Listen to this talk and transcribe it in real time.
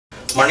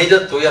மனித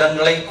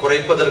துயரங்களை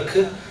குறைப்பதற்கு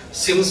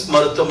சிம்ஸ்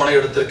மருத்துவமனை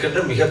எடுத்திருக்கின்ற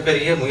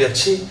மிகப்பெரிய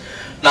முயற்சி.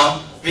 நாம்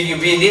we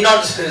need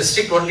not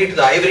restrict only to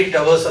the ivory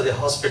towers of the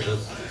hospital.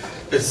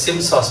 With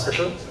SIMS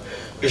hospital,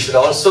 we should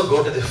also go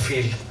to the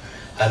field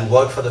and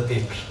work for the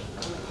people.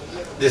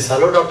 This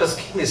Hello Doctor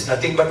scheme is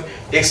nothing but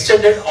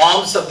extended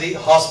arms of the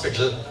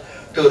hospital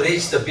to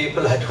reach the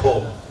people at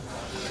home.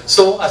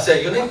 So as a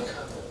unique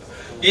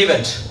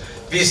event,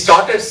 we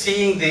started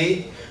seeing the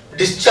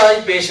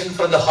discharge patient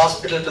from the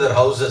hospital to their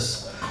houses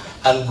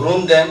and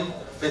groom them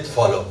with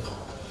follow-up.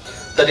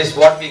 That is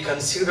what we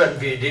conceived, and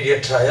we did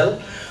a trial,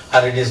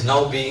 and it is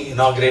now being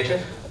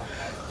inaugurated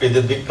with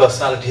the big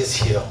personalities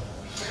here.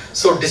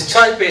 So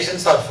discharge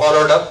patients are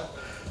followed up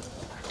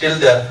till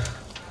their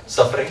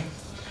suffering,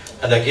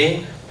 and again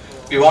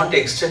we want to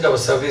extend our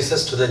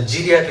services to the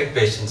geriatric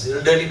patients,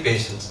 elderly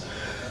patients.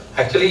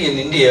 Actually in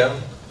India,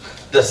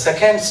 the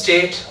second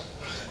state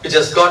which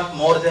has got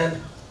more than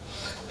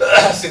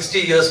 60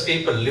 years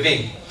people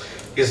living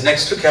is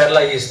next to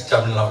Kerala is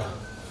Tamil Nadu,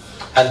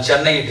 and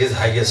Chennai it is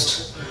highest.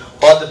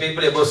 All the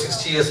people above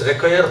 60 years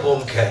require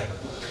home care.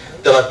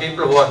 There are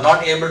people who are not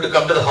able to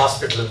come to the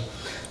hospital,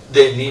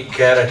 they need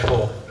care at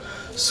home.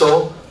 So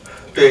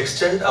to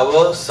extend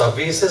our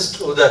services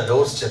to the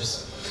doorsteps,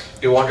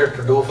 we wanted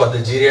to do for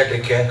the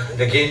geriatric care,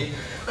 and again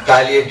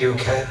palliative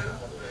care,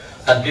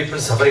 and people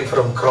suffering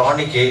from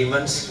chronic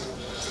ailments,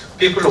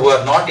 people who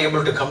are not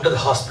able to come to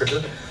the hospital.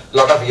 A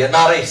lot of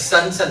NRI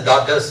sons and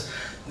daughters,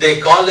 they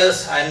call us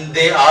and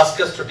they ask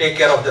us to take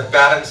care of their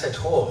parents at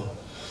home.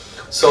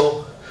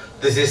 So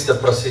this is the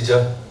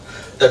procedure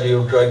that we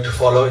would like to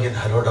follow in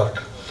Hello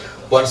Doctor.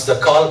 Once the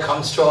call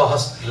comes to our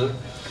hospital,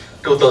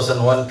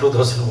 2001,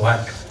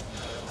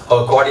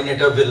 our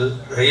coordinator will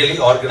really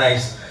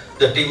organize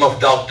the team of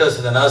doctors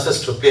and the nurses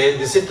to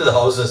visit to the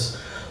houses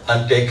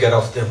and take care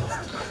of them,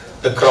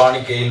 the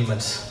chronic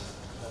ailments.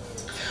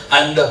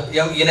 And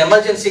in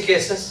emergency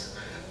cases,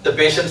 the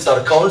patients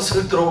are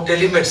counseled through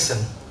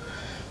telemedicine.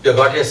 We have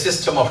got a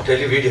system of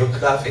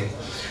televideographing.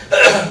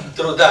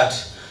 Through that,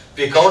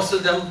 we counsel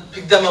them,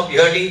 pick them up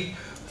early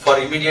for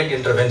immediate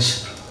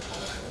intervention.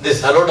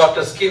 This Hello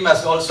Doctor scheme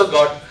has also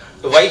got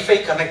Wi-Fi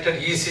connected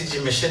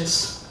ECG machines.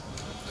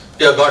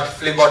 We have got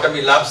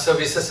phlebotomy lab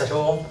services at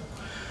home,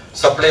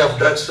 supply of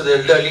drugs to the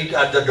elderly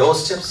at the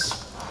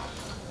doorsteps,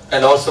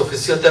 and also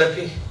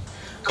physiotherapy,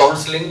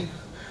 counseling,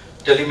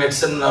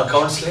 telemedicine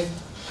counseling,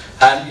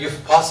 and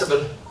if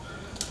possible,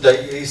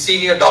 the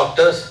senior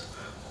doctors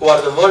who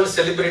are the world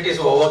celebrities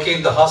who are working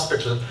in the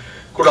hospital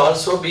could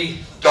also be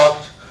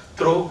talked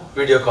through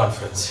video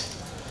conferencing.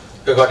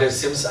 We got a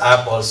SIMS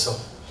app also.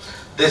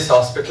 This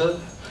hospital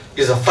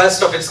is the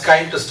first of its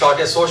kind to start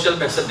a social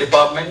medicine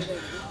department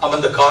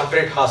among the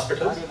corporate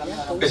hospitals,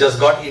 which has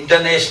got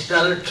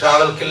international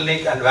travel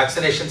clinic and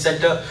vaccination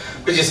center,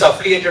 which is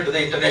affiliated to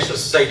the International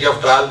Society of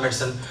Travel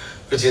Medicine,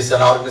 which is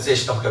an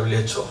organization of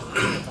WHO.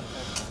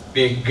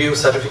 We give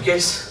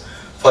certificates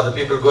for the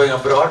people going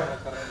abroad,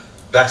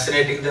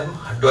 vaccinating them,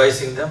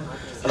 advising them,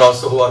 and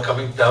also who are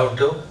coming down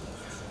to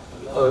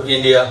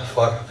India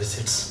for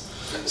visits.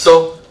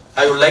 So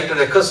I would like to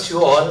request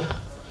you all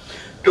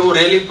to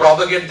really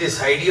propagate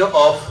this idea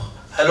of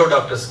Hello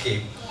Doctor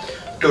scheme,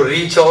 to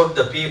reach out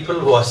the people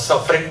who are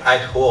suffering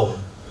at home,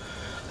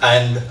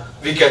 and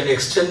we can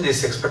extend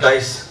this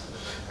expertise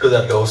to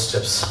their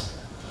doorsteps.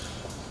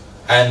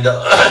 And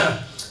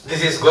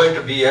this is going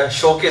to be a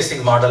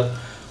showcasing model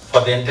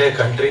for the entire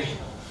country,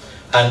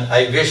 and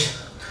I wish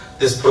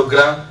this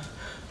program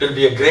will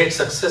be a great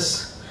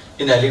success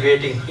in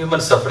alleviating human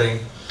suffering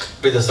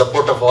with the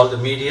support of all the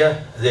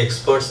media, the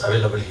experts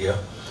available here.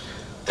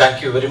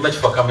 Thank you very much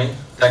for coming.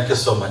 Thank you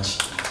so much.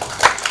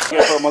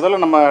 இப்போ முதல்ல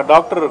நம்ம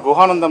doctor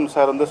குஹானந்தம்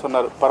sir வந்து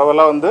சொன்னார்,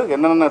 பரவலாக வந்து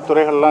என்னென்ன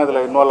துறைகள்லாம்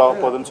இதில் involve ஆக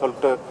போகுதுன்னு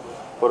சொல்லிட்டு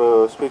ஒரு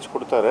ஸ்பீச்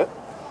கொடுத்தாரு.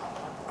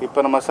 இப்போ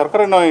நம்ம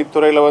சர்க்கரை நோய்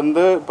துறையில்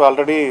வந்து இப்போ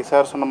ஆல்ரெடி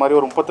சார் சொன்ன மாதிரி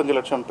ஒரு 35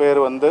 லட்சம் பேர்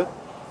வந்து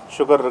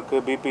சுகர்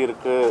இருக்குது, பிபி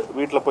இருக்குது,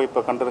 வீட்டில் போய்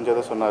இப்போ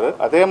கண்டறிஞ்சதை சொன்னார்.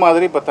 அதே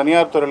மாதிரி இப்போ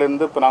தனியார்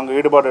துறையிலேருந்து இப்போ நாங்கள்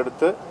ஈடுபாடு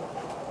எடுத்து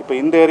இப்போ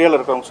இந்த ஏரியாவில்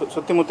இருக்கிறவங்க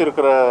சுற்றி முற்றி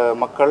இருக்கிற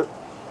மக்கள்,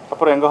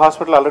 அப்புறம் எங்கள்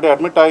ஹாஸ்பிட்டல் ஆல்ரெடி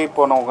அட்மிட் ஆகி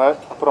போனவங்க,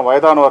 அப்புறம்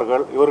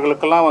வயதானவர்கள்,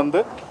 இவர்களுக்கெல்லாம்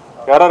வந்து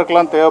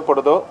யாராருக்கெல்லாம்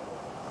தேவைப்படுதோ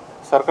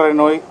சர்க்கரை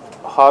நோய்,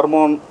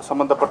 ஹார்மோன்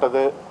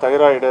சம்மந்தப்பட்டது,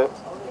 தைராய்டு,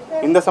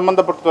 இந்த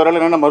சம்மந்தப்பட்ட துறையில்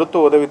என்னென்ன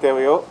மருத்துவ உதவி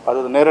தேவையோ அது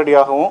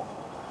நேரடியாகவும்,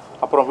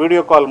 அப்புறம்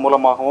வீடியோ கால்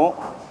மூலமாகவும்,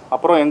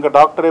 அப்புறம் எங்கள்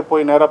டாக்டரே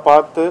போய் நேராக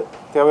பார்த்து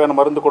தேவையான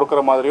மருந்து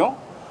கொடுக்குற மாதிரியும்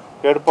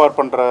ஏற்பாடு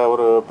பண்ணுற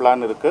ஒரு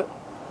பிளான் இருக்குது.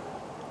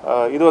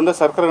 இது வந்து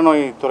சர்க்கரை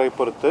நோய் துறை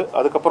பொறுத்து.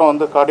 அதுக்கப்புறம்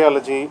வந்து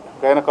கார்டியாலஜி,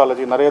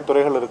 கைனகாலஜி, நிறைய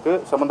துறைகள் இருக்குது.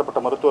 சம்மந்தப்பட்ட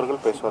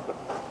மருத்துவர்கள் பேசுவார்கள்.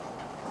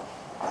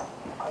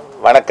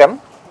 வணக்கம்.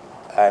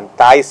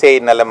 தாய் சேய்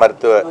நல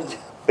மருத்துவ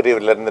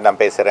பிரிவிலிருந்து நான்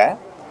பேசுகிறேன்.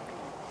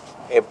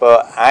 இப்போ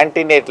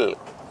ஆன்டினேட்டல்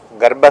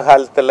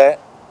கர்ப்பகாலத்தில்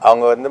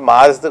அவங்க வந்து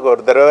மாதத்துக்கு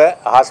ஒரு தடவை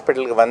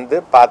ஹாஸ்பிட்டலுக்கு வந்து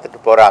பார்த்துட்டு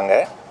போகிறாங்க.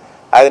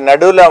 அது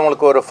நடுவில்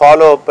அவங்களுக்கு ஒரு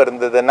ஃபாலோ அப்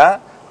இருந்ததுன்னா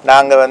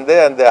நாங்கள் வந்து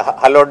அந்த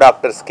ஹலோ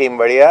டாக்டர் ஸ்கீம்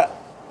வழியாக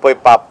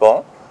போய் பார்ப்போம்.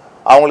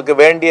 அவங்களுக்கு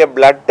வேண்டிய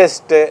பிளட்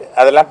டெஸ்ட்டு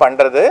அதெல்லாம்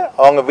பண்ணுறது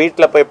அவங்க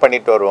வீட்டில் போய்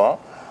பண்ணிட்டு வருவோம்.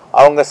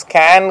 அவங்க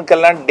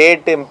ஸ்கேனுக்கெல்லாம்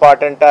டேட்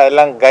இம்பார்ட்டண்ட்டாக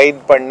அதெல்லாம்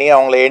கைட் பண்ணி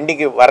அவங்கள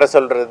எண்ணிக்கு வர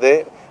சொல்கிறது,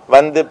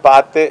 வந்து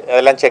பார்த்து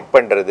அதெல்லாம் செக்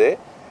பண்ணுறது.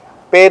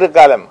 பேறு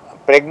காலம்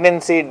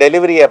ப்ரெக்னென்சி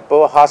டெலிவரி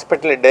அப்போது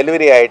ஹாஸ்பிட்டலில்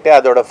டெலிவரி ஆகிட்டு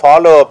அதோட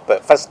ஃபாலோ அப்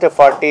ஃபஸ்ட்டு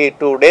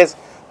 42 days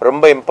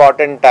ரொம்ப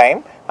இம்பார்ட்டண்ட் டைம்.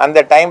 அந்த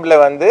டைமில்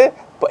வந்து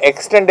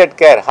எக்ஸ்டெண்டட்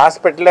கேர்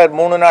ஹாஸ்பிட்டலில்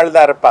 3 நாள்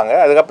தான் இருப்பாங்க,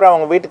 அதுக்கப்புறம்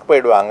அவங்க வீட்டுக்கு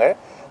போயிடுவாங்க.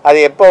 அது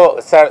எப்போ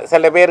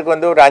சில பேருக்கு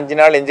வந்து ஒரு 5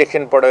 நாள்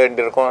இன்ஜெக்ஷன் போட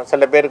வேண்டியிருக்கும்,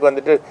 சில பேருக்கு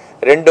வந்துட்டு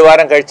 2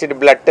 வாரம் கழிச்சுட்டு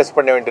பிளட் டெஸ்ட்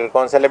பண்ண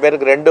வேண்டியிருக்கும், சில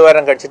பேருக்கு 2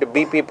 வாரம் கழிச்சுட்டு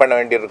பிபி பண்ண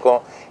வேண்டியிருக்கும்.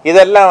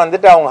 இதெல்லாம்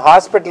வந்துட்டு அவங்க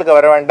ஹாஸ்பிட்டலுக்கு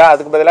வர வேண்டாம்,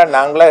 அதுக்கு பதிலாக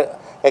நாங்களே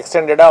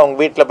எக்ஸ்டெண்டடாக அவங்க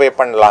வீட்டில் போய்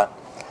பண்ணலாம்.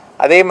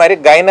 அதே மாதிரி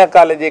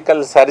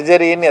கைனகாலஜிக்கல்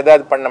சர்ஜரின்னு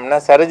எதாவது பண்ணோம்னா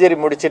சர்ஜரி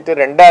முடிச்சுட்டு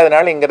 2வது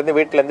நாள் இங்கேருந்து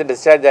வீட்டிலேருந்து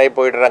டிஸ்சார்ஜ் ஆகி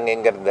போயிடுறாங்க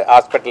இங்கேருந்து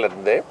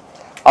ஹாஸ்பிட்டலேருந்து.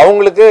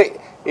 அவங்களுக்கு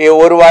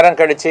 1 வாரம்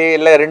கழிச்சு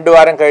இல்லை 2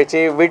 வாரம் கழித்து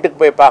வீட்டுக்கு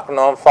போய்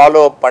பார்க்கணும்,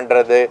 ஃபாலோ அப்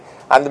பண்ணுறது,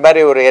 அந்த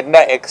மாதிரி ஒரு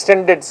என்ன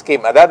எக்ஸ்டெண்டட்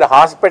ஸ்கீம். அதாவது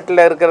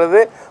ஹாஸ்பிட்டலில் இருக்கிறது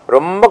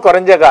ரொம்ப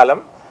குறைஞ்ச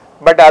காலம்,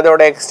 பட்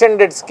அதோட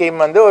எக்ஸ்டெண்டட் ஸ்கீம்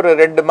வந்து ஒரு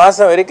 2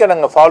 மாதம் வரைக்கும்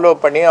நாங்கள் ஃபாலோ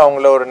பண்ணி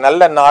அவங்கள ஒரு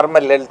நல்ல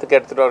நார்மல் ஹெல்த்துக்கு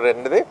எடுத்துகிட்டு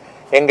வரது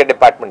எங்கள்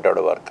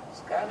டிபார்ட்மெண்ட்டோட work.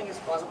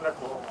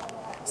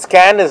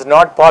 Scan is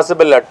not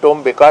possible at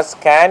home because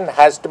scan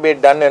has to be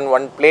done in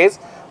one place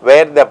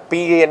where the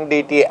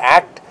PNDT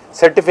Act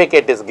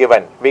certificate is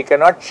given. We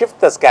cannot shift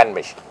the scan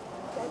machine.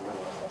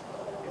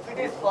 If it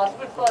is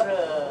possible for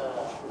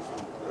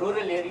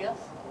rural areas?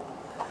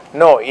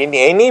 No, in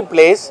any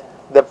place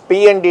the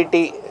PNDT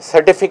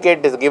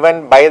certificate is given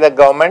by the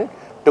government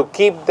to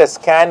keep the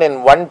scan in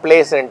one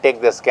place and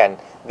take the scan.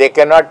 They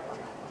cannot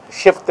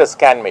shift the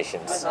scan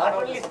machines. But not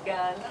only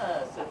scan,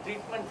 so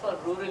treatment for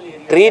rural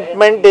areas.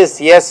 Treatment is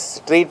yes,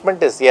 treatment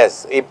is yes.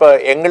 இப்போ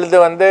எங்களுது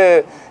வந்து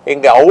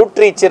இங்கே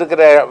outreach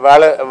இருக்கிற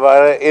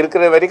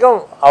இருக்கிற வரைக்கும்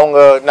அவங்க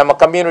நம்ம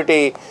community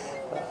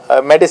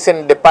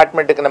medicine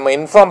டிபார்ட்மெண்ட்டுக்கு நம்ம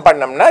இன்ஃபார்ம்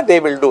பண்ணோம்னா they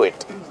will do it.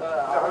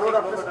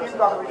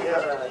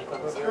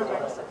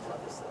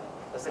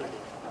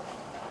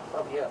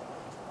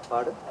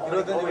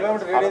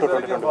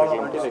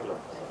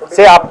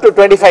 Say up to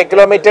 25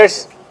 kilometers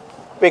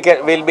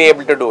we'll be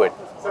able to do it.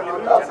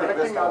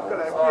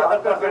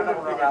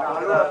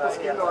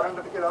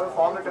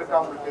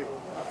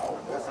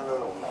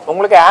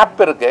 உங்களுக்கு ஆப்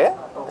இருக்கு,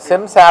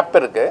 SIMS ஆப்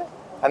இருக்கு.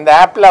 அந்த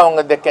ஆப்ல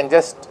அவங்க they can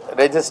just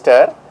register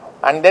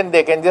and then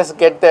they can just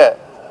get the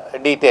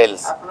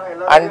details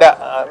and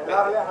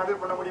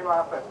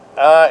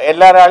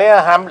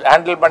எல்லாராலையும்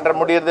handle பண்ற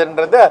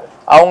முடியுதுன்றது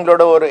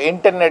அவங்களோட ஒரு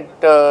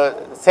இன்டர்நெட்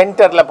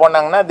சென்டர்ல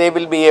போனாங்கன்னா they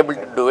will be able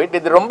to do it.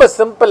 இது ரொம்ப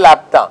சிம்பிள்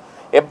ஆப் தான்.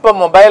 எப்போ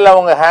மொபைல்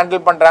அவங்க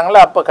ஹேண்டில் பண்ணுறாங்களோ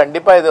அப்போ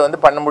கண்டிப்பாக இது வந்து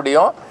பண்ண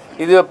முடியும்.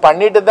 இது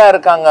பண்ணிட்டு தான்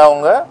இருக்காங்க.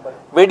 அவங்க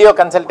வீடியோ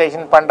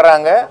கன்சல்டேஷன்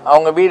பண்ணுறாங்க,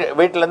 அவங்க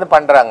வீட்டிலேருந்து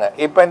பண்ணுறாங்க.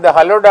 இப்போ இந்த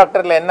ஹலோ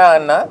டாக்டரில் என்ன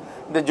ஆகுன்னா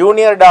இந்த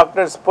ஜூனியர்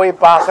டாக்டர்ஸ் போய்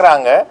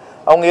பார்க்குறாங்க,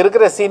 அவங்க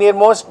இருக்கிற சீனியர்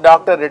மோஸ்ட்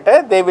டாக்டர்கிட்ட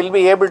they will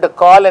be able to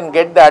call and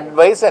get the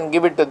advice and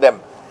give it to them.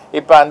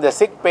 இப்போ அந்த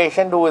sick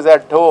patient who is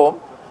at home,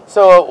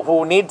 so who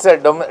needs a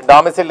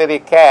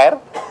domiciliary care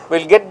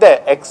will get the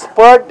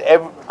expert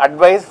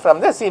advice from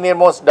the senior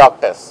most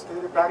doctors.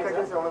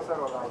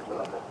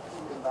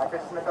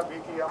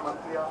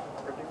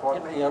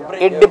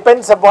 It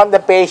depends upon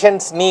the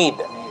patient's need.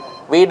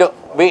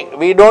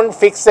 We don't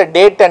fix a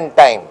date and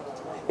time.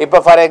 இப்போ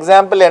for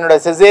example என்னோட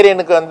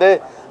சிசேரியனுக்கு வந்து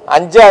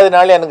 5வது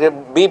நாள் எனக்கு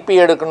BP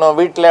எடுக்கணும்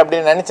வீட்டில்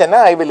அப்படின்னு நினச்சேன்னா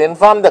I will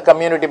inform the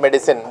community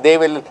medicine. They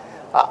will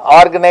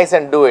organise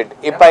and do it.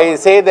 இப்போ ஐ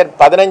சே தட்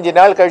 15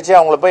 நாள் கழித்து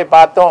அவங்கள போய்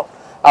பார்த்தோம்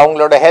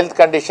அவங்களோட health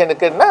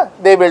கண்டிஷனுக்குன்னா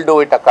they will do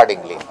it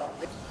accordingly.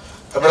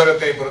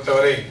 தமிழகத்தை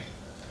பொறுத்தவரை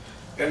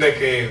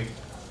இன்றைக்கு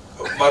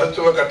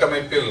மருத்துவ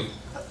கட்டமைப்பில்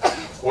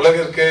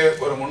உலகிற்கே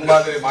ஒரு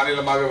முன்மாதிரி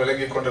மாநிலமாக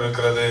விளங்கி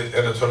கொண்டிருக்கிறது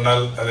என்று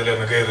சொன்னால் அதில்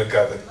மிக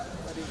இருக்காது.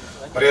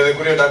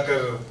 மரியாதைக்குரிய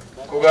டாக்டர்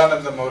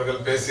குகானந்தம்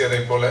அவர்கள் பேசியதை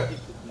போல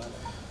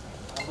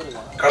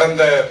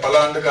கடந்த பல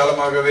ஆண்டு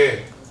காலமாகவே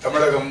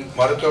தமிழகம்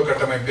மருத்துவ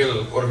கட்டமைப்பில்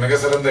ஒரு மிக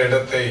சிறந்த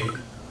இடத்தை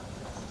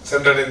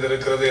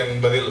சென்றடைந்திருக்கிறது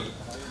என்பதில்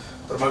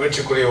ஒரு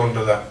மகிழ்ச்சிக்குரிய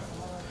ஒன்றுதான்.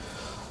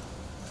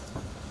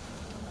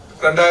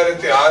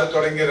 2006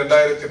 தொடங்கி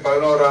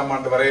 2011ஆம்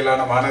ஆண்டு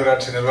வரையிலான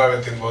மாநகராட்சி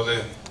நிர்வாகத்தின் போது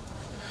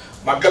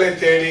மக்களை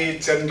தேடி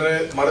சென்று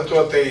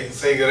மருத்துவத்தை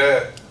செய்கிற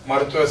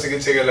மருத்துவ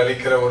சிகிச்சைகள்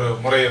அளிக்கிற ஒரு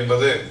முறை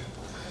என்பது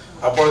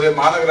அப்பொழுது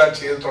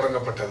மாநகராட்சியில்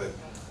தொடங்கப்பட்டது.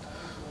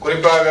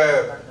 குறிப்பாக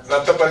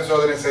இரத்த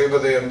பரிசோதனை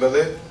செய்வது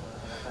என்பது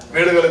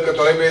வீடுகளுக்கு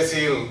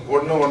தொலைபேசியில்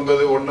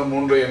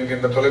 1913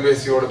 என்கின்ற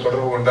தொலைபேசியோடு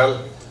தொடர்பு கொண்டால்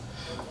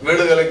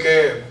வீடுகளுக்கே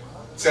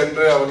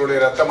சென்று அவர்களுடைய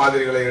இரத்த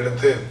மாதிரிகளை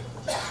எடுத்து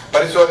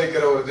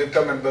பரிசோதிக்கிற ஒரு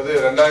திட்டம் என்பது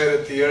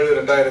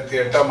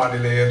 2007-2008ஆம்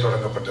ஆண்டிலேயே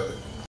தொடங்கப்பட்டது.